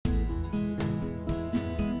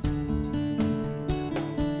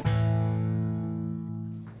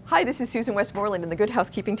Hi, this is Susan Westmoreland in the Good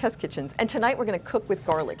Housekeeping Test Kitchens, and tonight we're going to cook with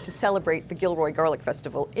garlic to celebrate the Gilroy Garlic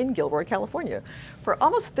Festival in Gilroy, California. For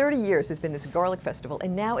almost 30 years there's been this garlic festival,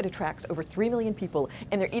 and now it attracts over 3 million people,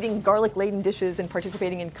 and they're eating garlic-laden dishes and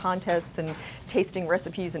participating in contests and tasting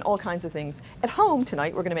recipes and all kinds of things. At home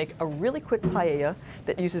tonight we're going to make a really quick paella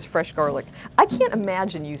that uses fresh garlic. I can't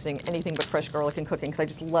imagine using anything but fresh garlic in cooking because I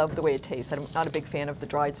just love the way it tastes. I'm not a big fan of the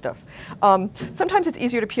dried stuff. Sometimes it's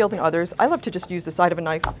easier to peel than others. I love to just use the side of a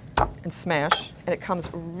knife and smash, and it comes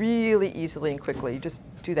really easily and quickly. You just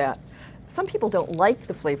do that. Some people don't like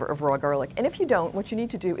the flavor of raw garlic, and if you don't, what you need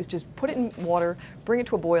to do is just put it in water, bring it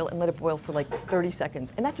to a boil, and let it boil for like 30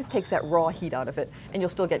 seconds. And that just takes that raw heat out of it, and you'll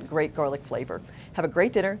still get great garlic flavor. Have a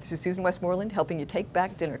great dinner. This is Susan Westmoreland helping you take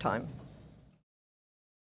back dinner time.